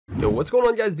Yo, what's going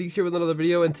on, guys? Deaks here with another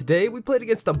video, and today we played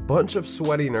against a bunch of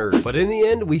sweaty nerds, but in the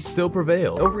end we still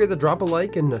prevailed. Don't forget to drop a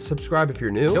like and subscribe if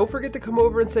you're new. Don't forget to come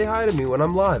over and say hi to me when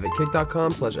I'm live at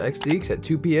kick.com/xdeaks at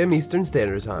 2 p.m. Eastern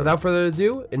Standard Time. Without further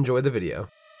ado, enjoy the video.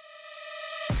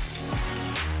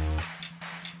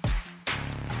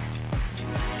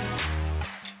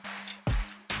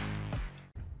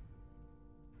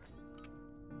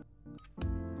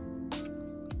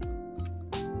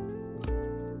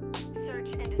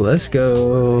 Let's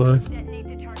go.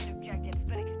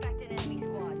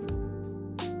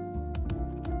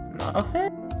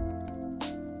 Nothing?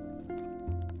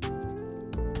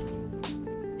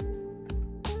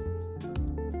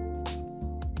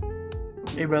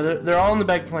 Hey brother, they're all in the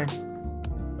back plane.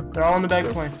 They're all in the back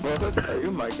plane. Are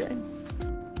you my game?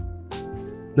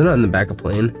 They're not in the back of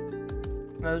plane.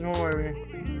 No, there's one more over here.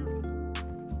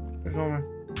 There's one more.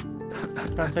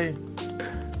 I'm trying to tell you.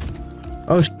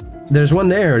 Oh, there's one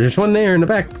there. There's one there in the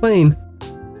back plane.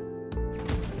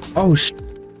 Oh,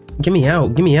 get me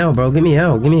out. Get me out, bro. Get me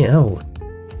out. Get me out. Oh,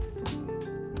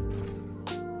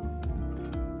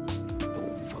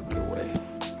 fuck away.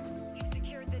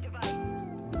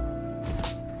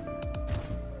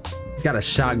 He's got a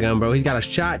shotgun, bro. He's got a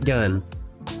shotgun.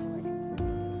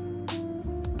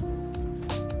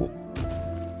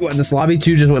 What, this lobby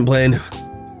 2 just went playing.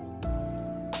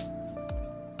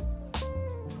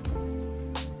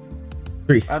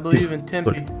 I believe in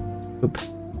Tempe. Oop.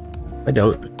 I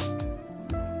don't.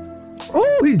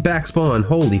 Oh, he's back spawn.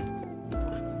 Holy.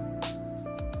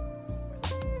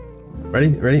 Ready?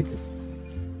 Ready?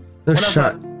 No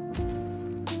shot.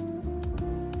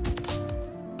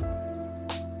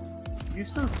 You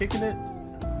still kicking it?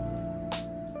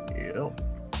 Yep.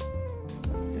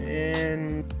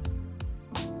 And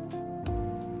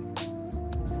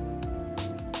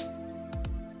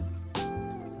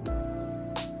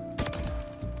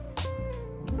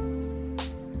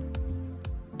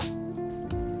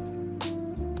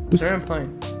they're in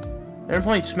plane. They're in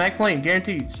plane. Smack plane.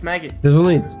 Guaranteed. Smack it. There's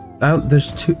only...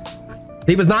 there's 2.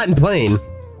 He was not in plane.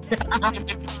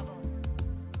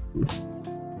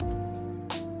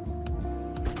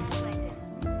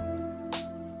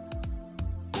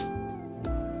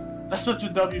 That's such a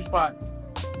W spot.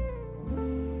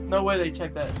 No way they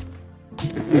check that.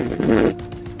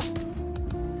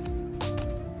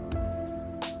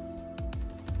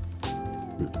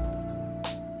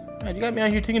 Man, you got me out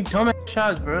here taking dumbass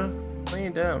shots, bro.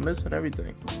 Laying down, missing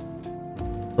everything.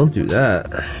 Don't do that.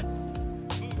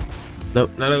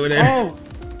 Nope, not over there. Oh!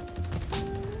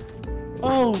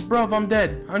 Oh, bro, I'm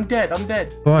dead. I'm dead. I'm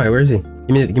dead. Why? Where is he? Give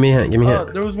me a hint. Give me a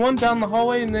hint. There was one down the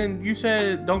hallway, and then you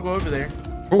said don't go over there.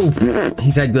 Oh, he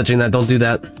said glitching that. Don't do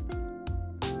that.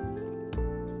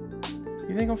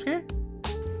 You think I'm scared?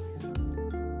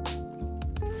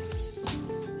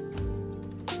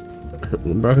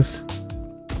 Bros.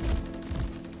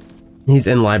 He's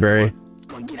in library.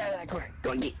 Go on, get out of that corner.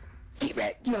 Go on, get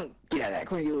right. You don't get out of that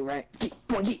corner, you little rat.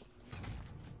 Go on, get.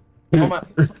 Oh my,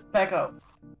 back up.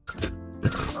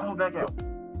 Oh, back out.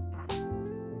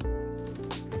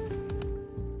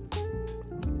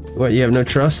 What? You have no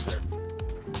trust?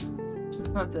 It's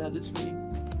not that, it's me.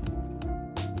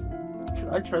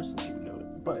 I trust that you know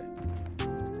it, but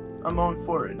I'm on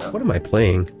for it now. What am I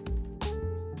playing?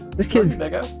 This kid.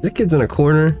 Back out. This kid's in a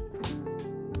corner.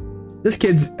 This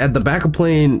kid's at the back of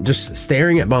plane, just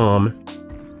staring at bomb.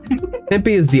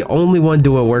 Tempe is the only one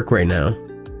doing work right now.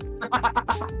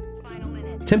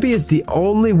 Tempe is the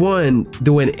only one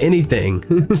doing anything.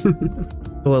 Pull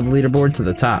the leaderboard to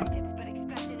the top.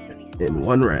 In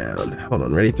 1 round. Hold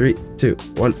on, ready? 3, 2,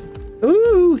 1.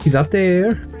 Ooh, he's up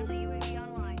there.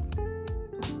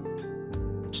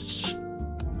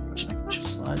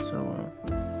 Slide so well.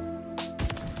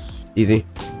 Easy.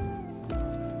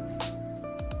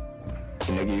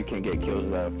 Nigga, you can't get kills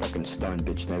without a fucking stun,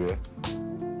 bitch, nigga.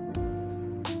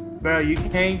 Bro, you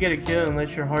can't get a kill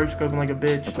unless you're hard scoping like a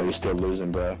bitch. That's why you're still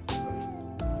losing, bro.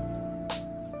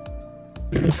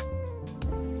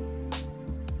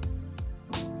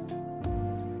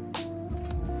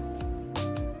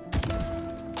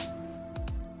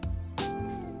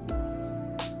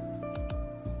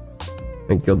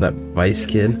 I killed that Vice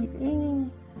kid.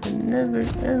 Never,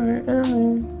 ever,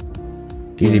 ever.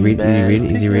 Easy read, easy read,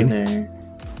 easy read.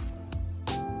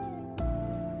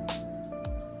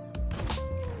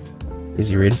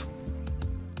 Easy read.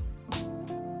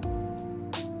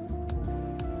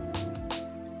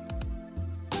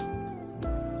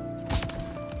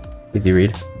 Easy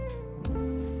read.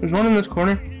 There's one in this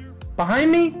corner. Behind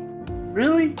me?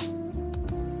 Really?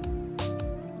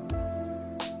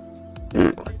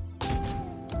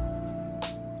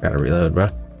 Gotta reload, bro.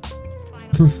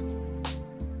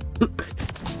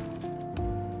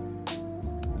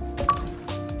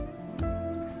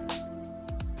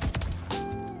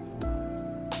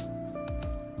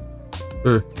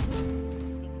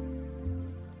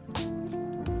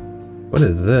 What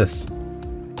is this?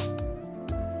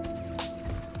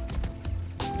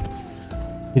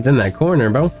 He's in that corner,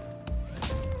 bro.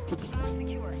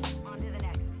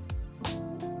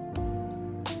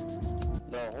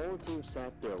 The whole team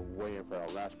sat there waiting for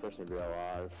the last person to be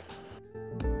alive.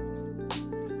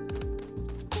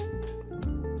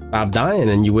 Stop dying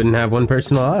and you wouldn't have one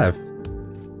person alive.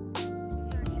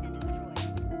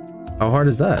 How hard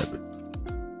is that?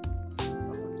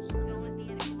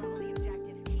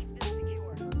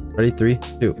 Ready? 3,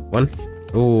 2, 1.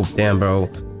 Oh, damn, bro.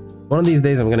 One of these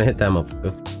days I'm gonna hit that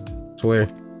motherfucker. Swear.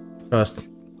 Trust.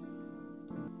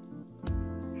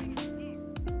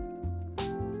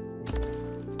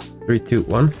 Three, 2,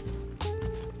 1.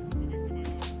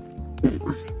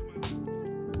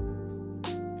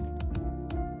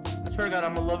 I swear to God,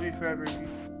 I'm gonna love you forever if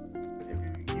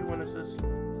you win assist.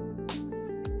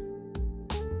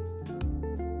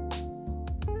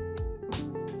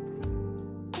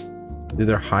 Dude,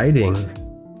 they're hiding.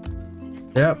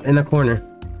 Yep, in the corner.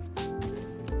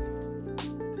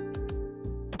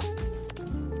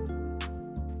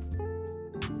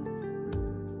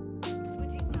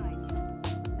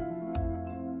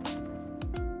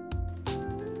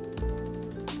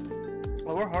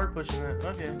 Oh, we're hard pushing it.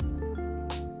 Okay.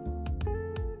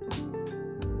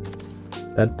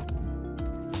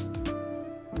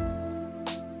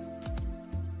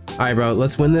 Alright, bro,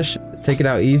 let's win this. Take it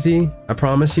out easy. I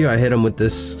promise you, I hit him with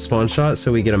this spawn shot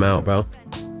so we get him out, bro.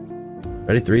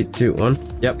 Ready? 3, 2, 1.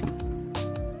 Yep.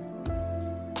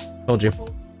 Told you.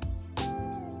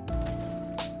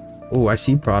 Oh, I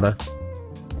see Prada.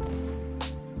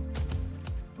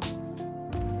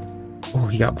 Oh,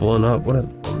 he got blown up. What a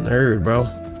nerd, bro.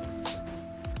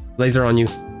 Laser on you.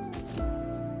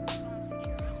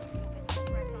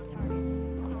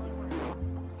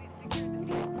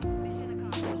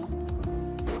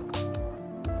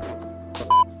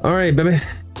 All right, baby.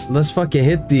 Let's fucking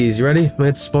hit these. You ready? I'm gonna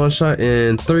hit spawn shot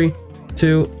in 3,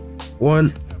 2,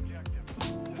 1.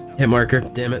 Hit marker.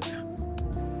 Damn it.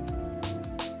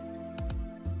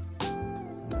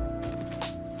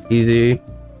 Easy.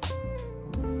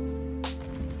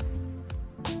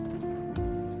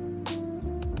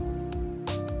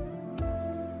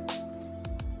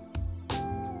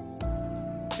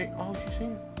 Okay. Oh, she's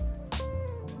seen.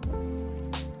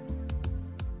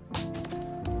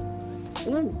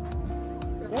 Ooh.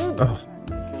 Oh.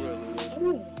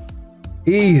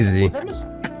 Easy.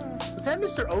 Was that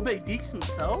Mr. Obey Deaks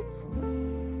himself?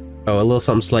 Oh, a little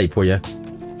something slight for you.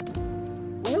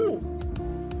 Ooh.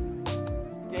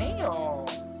 Damn.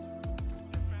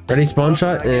 Ready? Spawn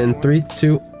shot in 3,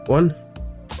 2, 1.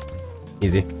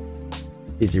 Easy.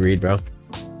 Easy read, bro.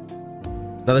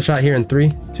 Another shot here in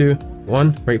 3, 2,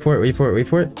 1. Wait for it. Wait for it. Wait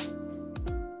for it.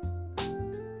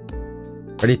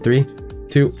 Ready? 3,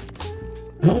 2.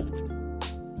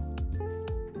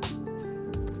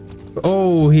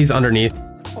 Oh, he's underneath.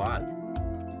 What?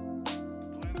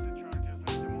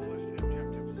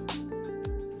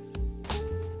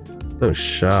 No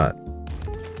shot.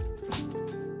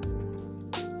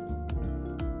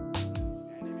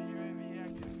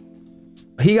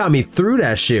 He got me through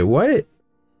that shit. What?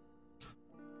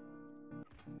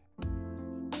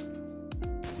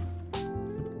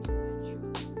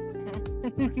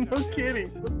 No kidding.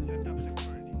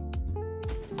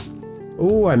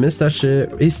 Oh, I missed that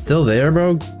shit. He's still there,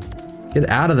 bro. Get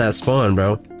out of that spawn,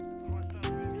 bro.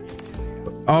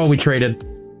 Oh, we traded.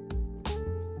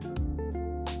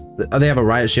 Oh, they have a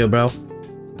riot shield, bro.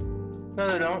 No,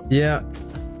 they don't. Yeah.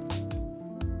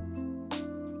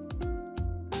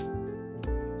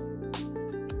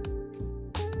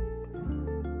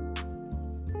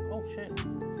 Oh shit.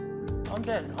 I'm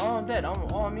dead. Oh, I'm dead.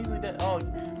 I'm easily dead. Oh,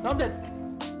 no, I'm dead.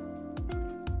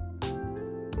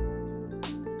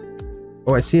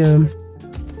 Oh, I see him.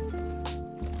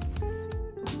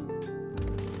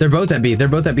 They're both at B. They're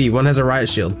both at B. One has a riot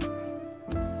shield.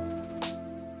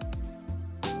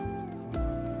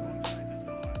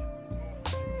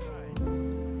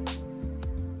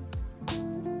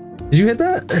 Did you hit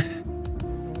that?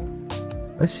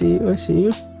 I see you. I see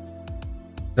you.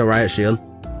 The riot shield.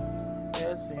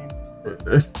 Yeah,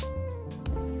 I see.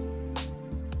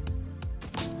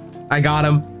 I got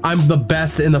him. I'm the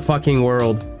best in the fucking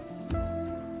world.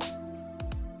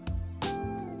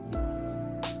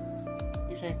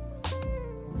 You see?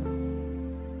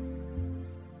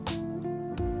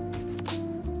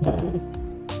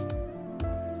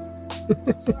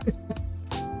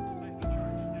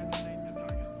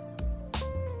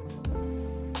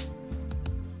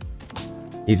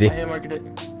 Easy. I hammer it.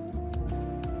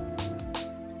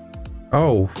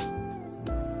 Oh.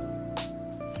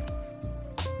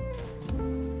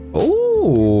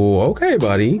 Oh, okay,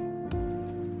 buddy.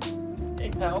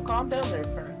 Hey, pal, calm down there,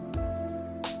 friend.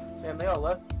 Damn, they all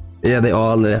left. Yeah, they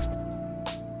all left.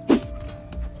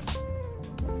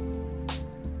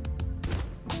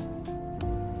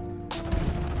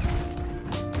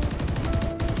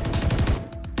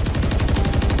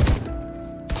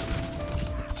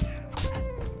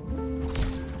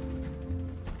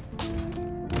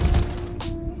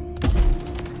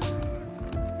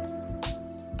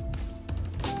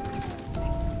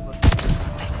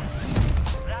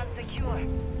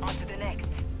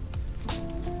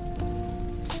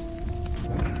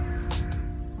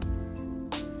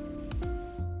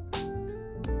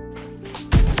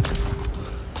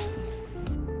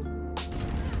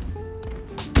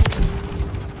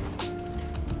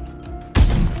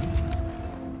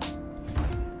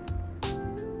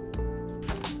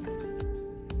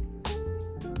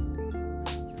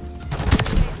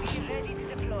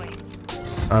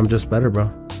 I'm just better,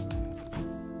 bro.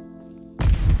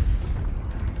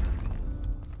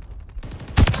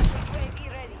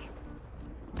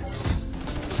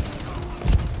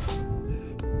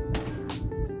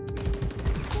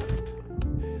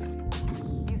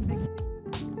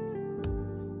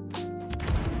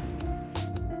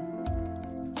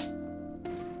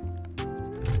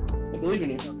 I believe in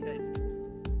you.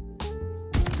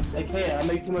 I can't. I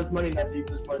make too much money not to use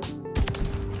this money.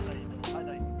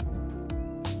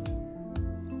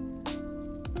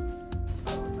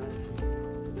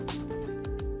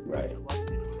 Right.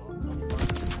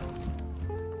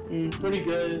 Pretty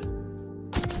good.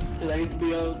 Cause I get to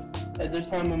be up at this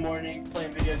time in the morning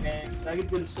playing video games. I get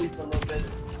to go to sleep for a little bit.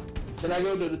 Then I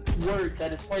go to work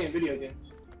that is playing video games.